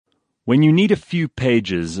When you need a few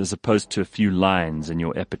pages as opposed to a few lines in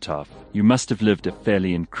your epitaph, you must have lived a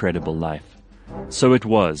fairly incredible life. So it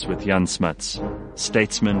was with Jan Smuts,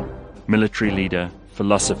 statesman, military leader,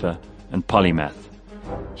 philosopher, and polymath.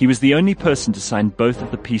 He was the only person to sign both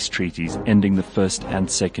of the peace treaties ending the First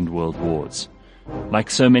and Second World Wars.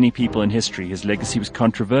 Like so many people in history, his legacy was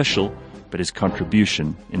controversial, but his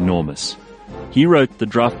contribution enormous. He wrote the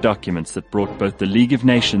draft documents that brought both the League of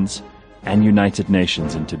Nations and United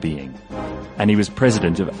Nations into being. And he was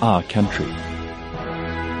president of our country.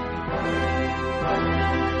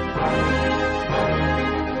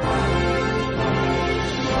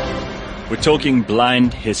 We're talking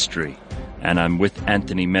blind history, and I'm with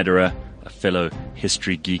Anthony Mederer, a fellow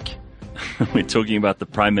history geek. We're talking about the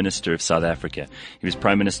Prime Minister of South Africa. He was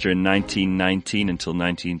Prime Minister in 1919 until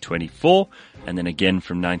 1924, and then again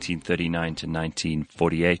from 1939 to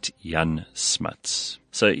 1948, Jan Smuts.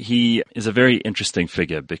 So he is a very interesting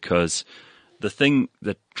figure because the thing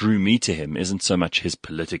that drew me to him isn't so much his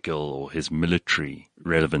political or his military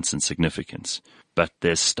relevance and significance, but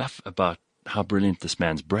there's stuff about how brilliant this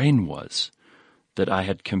man's brain was that I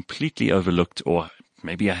had completely overlooked, or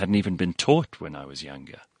maybe I hadn't even been taught when I was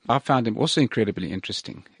younger. I found him also incredibly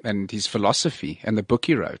interesting, and his philosophy and the book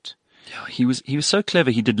he wrote. Yeah, he was so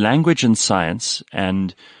clever. He did language and science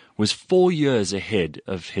and was 4 years ahead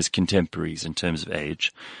of his contemporaries in terms of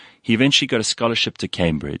age. He eventually got a scholarship to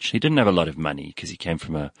Cambridge. He didn't have a lot of money because he came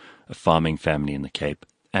from a farming family in the Cape,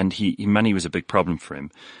 and money was a big problem for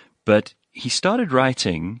him. But he started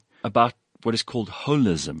writing about what is called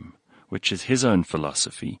holism, which is his own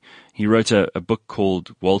philosophy. He wrote a book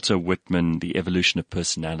called Walter Whitman, The Evolution of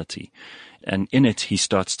Personality. And in it, he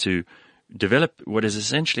starts to develop what is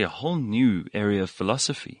essentially a whole new area of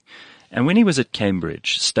philosophy. And when he was at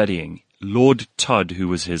Cambridge studying, Lord Todd, who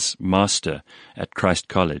was his master at Christ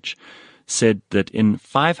College, said that in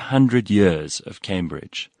 500 years of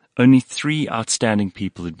Cambridge, only 3 outstanding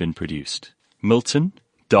people had been produced: Milton,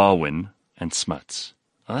 Darwin, and Smuts.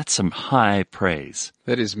 Well, that's some high praise.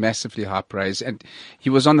 That is massively high praise. And he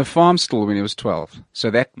was on the farm still when he was 12.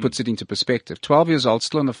 So that puts it into perspective. 12 years old,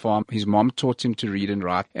 still on the farm. His mom taught him to read and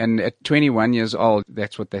write. And at 21 years old,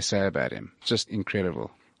 that's what they say about him. Just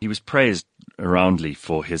incredible. He was praised roundly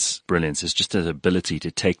for his brilliance, his ability to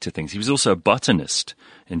take to things. He was also a botanist,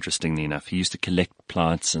 interestingly enough. He used to collect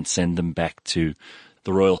plants and send them back to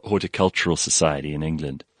the Royal Horticultural Society in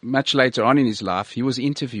England. Much later on in his life, he was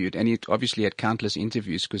interviewed, and he obviously had countless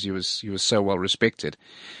interviews because he was so well respected.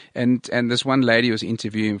 And this one lady was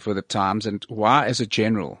interviewing him for the Times, and why, as a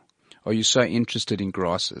general, are you so interested in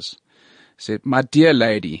grasses? He said, "My dear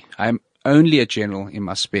lady, I am only a general in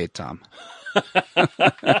my spare time."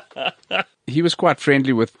 He was quite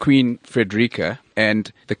friendly with Queen Frederica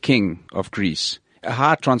and the King of Greece.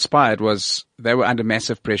 How it transpired was they were under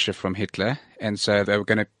massive pressure from Hitler, and so they were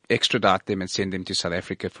going to extradite them and send them to South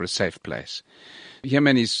Africa for a safe place. Him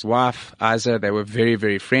and his wife, Isa, they were very,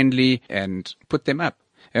 very friendly and put them up.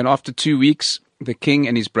 And after 2 weeks, the king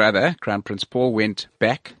and his brother, Crown Prince Paul, went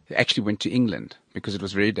back. They actually went to England because it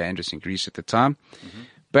was very dangerous in Greece at the time. Mm-hmm.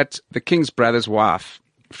 But the king's brother's wife,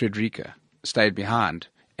 Frederica, stayed behind.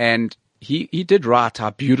 And he did write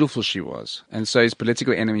how beautiful she was. And so his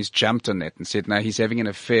political enemies jumped on that and said, no, he's having an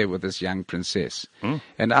affair with this young princess.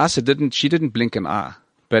 And Isa didn't blink an eye.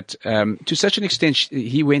 But to such an extent,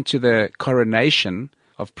 he went to the coronation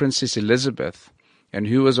of Princess Elizabeth. And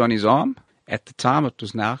who was on his arm? At the time, it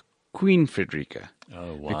was now Queen Frederica.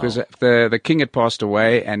 Oh, wow. Because the king had passed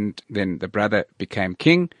away, and then the brother became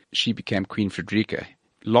king. She became Queen Frederica.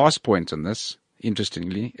 Last point on this,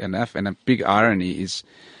 interestingly enough, and a big irony, is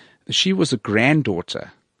she was a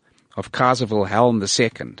granddaughter of Kaiser Wilhelm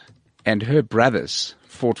II, and her brothers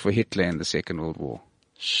fought for Hitler in the Second World War.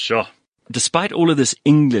 Sure. Despite all of this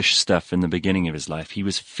English stuff in the beginning of his life, he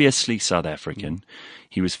was fiercely South African.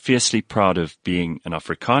 He was fiercely proud of being an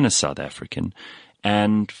Afrikaner South African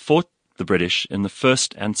and fought the British in the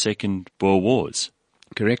First and Second Boer Wars.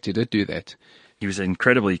 Correct, he did do that. He was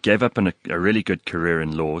incredible. He gave up a really good career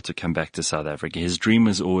in law to come back to South Africa. His dream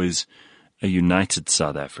was always a united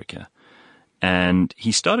South Africa. And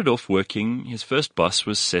he started off working, his first boss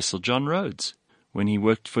was Cecil John Rhodes when he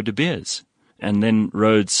worked for De Beers. And then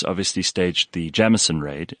Rhodes obviously staged the Jameson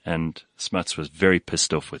raid, and Smuts was very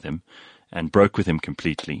pissed off with him and broke with him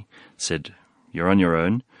completely, said, "You're on your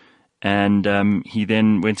own." And he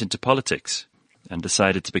then went into politics and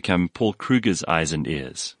decided to become Paul Kruger's eyes and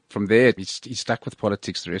ears. From there, he stuck with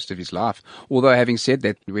politics the rest of his life. Although having said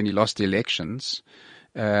that, when he lost the elections,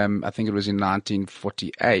 I think it was in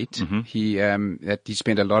 1948, he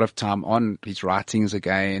spent a lot of time on his writings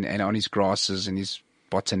again and on his grasses and his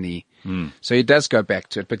botany. So he does go back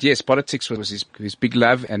to it. But yes, politics was his big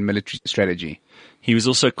love, and military strategy. He was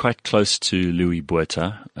also quite close to Louis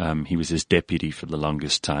Botha. He was his deputy for the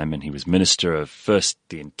longest time, and he was Minister of first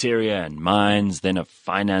the Interior and Mines, then of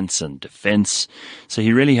Finance and Defence. So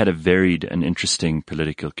he really had a varied and interesting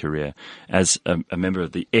political career as a member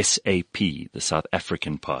of the SAP, the South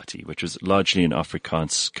African Party, which was largely an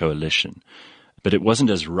Afrikaans coalition. But it wasn't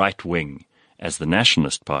as right-wing as the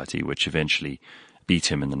Nationalist Party, which eventually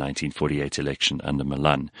beat him in the 1948 election under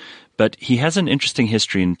Malan. But he has an interesting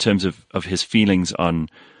history in terms of his feelings on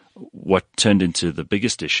what turned into the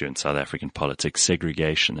biggest issue in South African politics,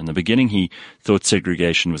 segregation. In the beginning, he thought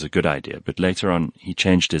segregation was a good idea, but later on, he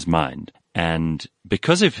changed his mind. And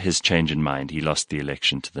because of his change in mind, he lost the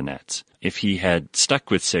election to the Nats. If he had stuck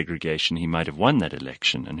with segregation, he might have won that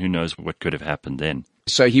election, and who knows what could have happened then.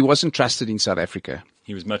 So he wasn't trusted in South Africa.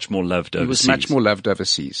 He was much more loved overseas. He was much more loved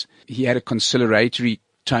overseas. He had a conciliatory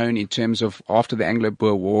tone in terms of after the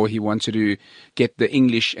Anglo-Boer War, he wanted to get the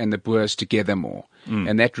English and the Boers together more.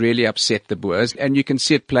 And that really upset the Boers. And you can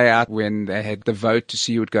see it play out when they had the vote to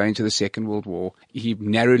see who would go into the Second World War. He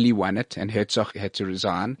narrowly won it, and Herzog had to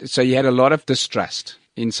resign. So you had a lot of distrust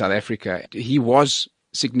in South Africa. He was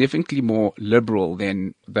significantly more liberal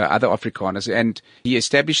than the other Afrikaners. And he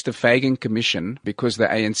established the Fagan Commission because the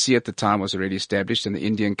ANC at the time was already established, and the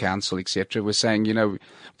Indian Council, etc., was saying,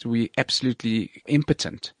 we're absolutely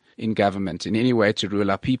impotent in government in any way to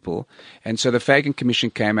rule our people. And so the Fagan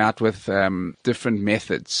Commission came out with different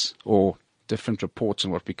methods or different reports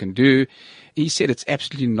on what we can do. He said it's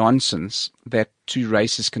absolutely nonsense that two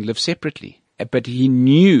races can live separately. But he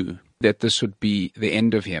knew that this would be the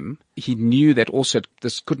end of him. He knew that also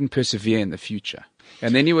this couldn't persevere in the future.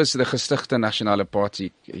 And then he was the Gestichte Nasionale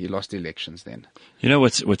Party. He lost the elections then. You know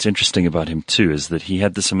what's interesting about him too is that he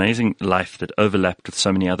had this amazing life that overlapped with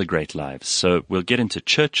so many other great lives. So we'll get into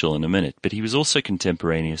Churchill in a minute, but he was also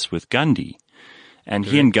contemporaneous with Gandhi. And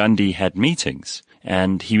he and Gandhi had meetings.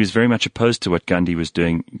 And he was very much opposed to what Gandhi was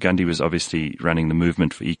doing. Gandhi was obviously running the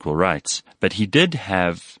movement for equal rights. But he did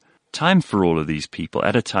have time for all of these people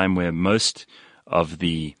at a time where most of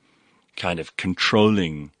the kind of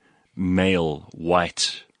controlling male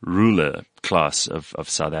white ruler class of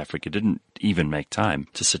South Africa didn't even make time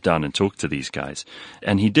to sit down and talk to these guys.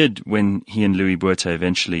 And he did when he and Louis Botha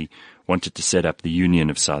eventually wanted to set up the Union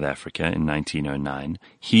of South Africa in 1909.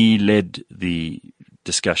 He led the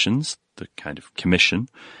discussions, the kind of commission,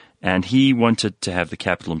 and he wanted to have the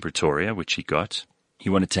capital in Pretoria, which he got. He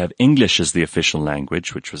wanted to have English as the official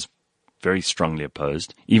language, which was very strongly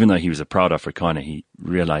opposed. Even though he was a proud Afrikaner, he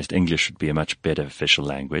realized English would be a much better official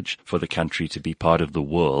language for the country to be part of the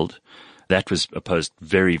world. That was opposed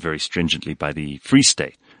very, very stringently by the Free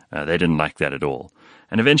State. They didn't like that at all.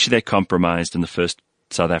 And eventually they compromised, and the first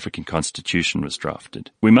South African Constitution was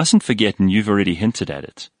drafted. We mustn't forget, and you've already hinted at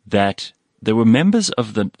it, that there were members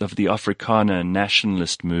of the Afrikaner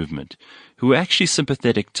nationalist movement who were actually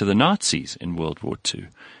sympathetic to the Nazis in World War II.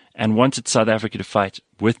 And wanted South Africa to fight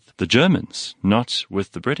with the Germans, not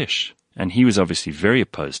with the British. And he was obviously very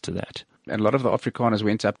opposed to that. And a lot of the Afrikaners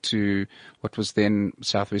went up to what was then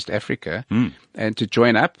Southwest Africa and to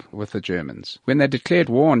join up with the Germans. When they declared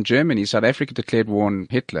war on Germany, South Africa declared war on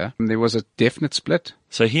Hitler, and there was a definite split.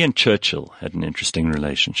 So he and Churchill had an interesting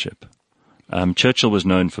relationship. Churchill was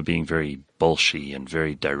known for being very bolshy and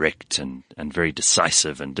very direct and very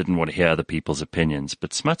decisive and didn't want to hear other people's opinions,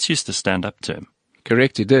 but Smuts used to stand up to him.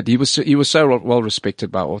 Correct, he did. He was so well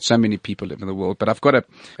respected by so many people in the world. But I've got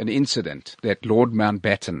an incident that Lord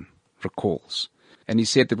Mountbatten recalls. And he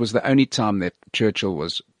said it was the only time that Churchill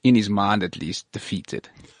was, in his mind at least, defeated.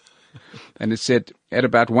 And it said, at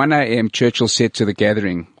about 1 a.m., Churchill said to the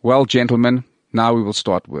gathering, "Well, gentlemen, now we will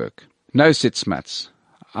start work." "No," said Smuts,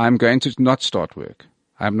 "I am going to not start work.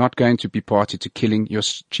 I am not going to be party to killing your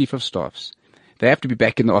chief of staffs. They have to be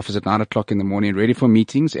back in the office at 9 o'clock in the morning, ready for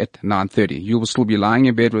meetings at 9:30. You will still be lying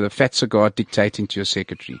in bed with a fat cigar dictating to your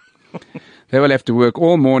secretary. They will have to work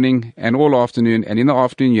all morning and all afternoon, and in the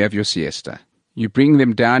afternoon you have your siesta. You bring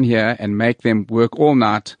them down here and make them work all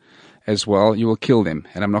night as well. You will kill them,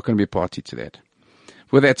 and I'm not going to be party to that."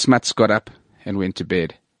 With that, Smuts got up and went to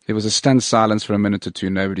bed. There was a stunned silence for a minute or two.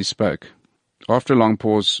 Nobody spoke. After a long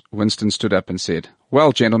pause, Winston stood up and said,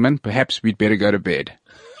 "Well, gentlemen, perhaps we'd better go to bed."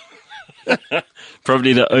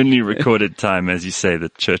 Probably the only recorded time, as you say,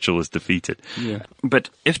 that Churchill was defeated. Yeah.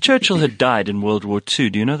 But if Churchill had died in World War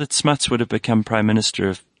II, do you know that Smuts would have become Prime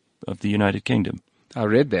Minister of the United Kingdom? I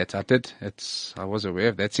read that. I did. I was aware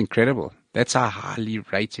of that. That's incredible. That's how highly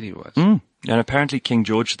rated he was. And apparently King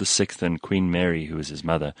George VI and Queen Mary, who was his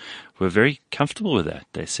mother, were very comfortable with that.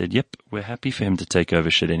 They said, yep, we're happy for him to take over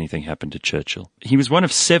should anything happen to Churchill. He was one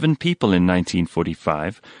of 7 people in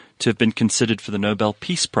 1945 to have been considered for the Nobel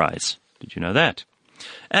Peace Prize. Did you know that?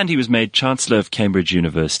 And he was made Chancellor of Cambridge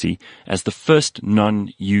University as the first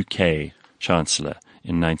non-UK Chancellor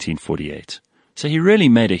in 1948. So he really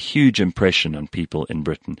made a huge impression on people in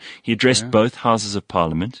Britain. He addressed both houses of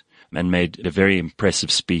Parliament and made a very impressive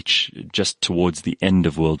speech just towards the end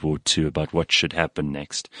of World War II about what should happen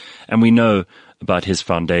next. And we know about his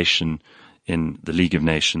foundation in the League of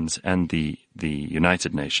Nations and the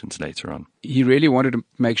United Nations later on. He really wanted to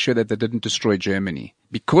make sure that they didn't destroy Germany.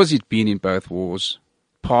 Because he'd been in both wars,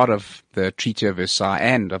 part of the Treaty of Versailles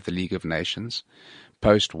and of the League of Nations,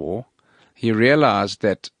 post-war, he realized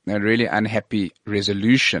that a really unhappy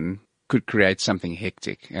resolution could create something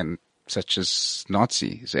hectic, and such as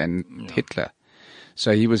Nazis and Hitler.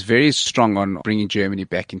 So he was very strong on bringing Germany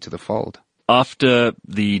back into the fold. After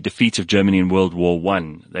the defeat of Germany in World War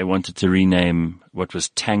I, they wanted to rename what was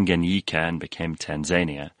Tanganyika and became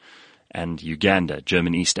Tanzania. And Uganda,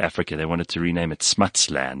 German East Africa, they wanted to rename it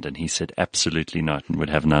Smutsland, and he said absolutely not and would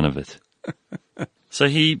have none of it. So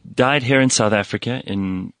he died here in South Africa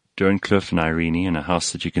in Doornkloof and Irene, in a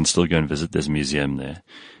house that you can still go and visit. There's a museum there.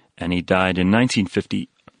 And he died in 1950,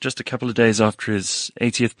 just a couple of days after his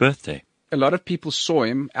 80th birthday. A lot of people saw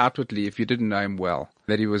him outwardly, if you didn't know him well,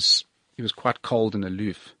 that he was quite cold and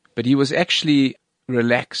aloof. But he was actually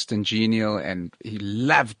relaxed and genial, and he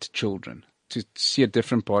loved children. To see a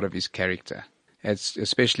different part of his character,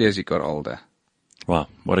 especially as he got older. Wow,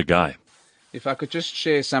 what a guy. If I could just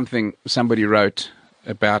share something somebody wrote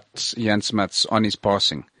about Jan Smuts on his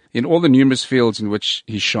passing. In all the numerous fields in which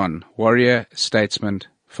he shone, warrior, statesman,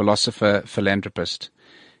 philosopher, philanthropist,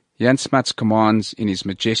 Jan Smuts commands in his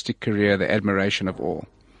majestic career the admiration of all.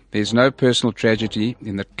 There is no personal tragedy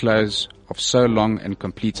in the close of so long and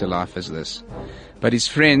complete a life as this. But his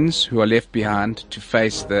friends who are left behind to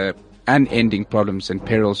face the unending problems and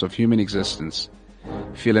perils of human existence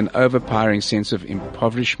feel an overpowering sense of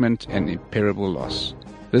impoverishment and irreparable loss.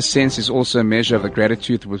 This sense is also a measure of the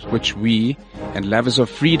gratitude with which we and lovers of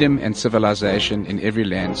freedom and civilization in every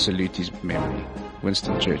land salute his memory.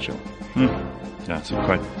 Winston Churchill. That's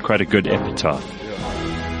quite a good epitaph.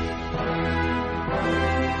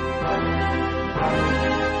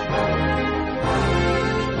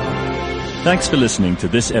 Thanks for listening to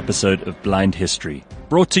this episode of Blind History,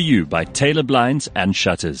 brought to you by Taylor Blinds and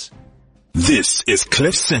Shutters. This is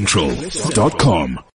CliffCentral.com.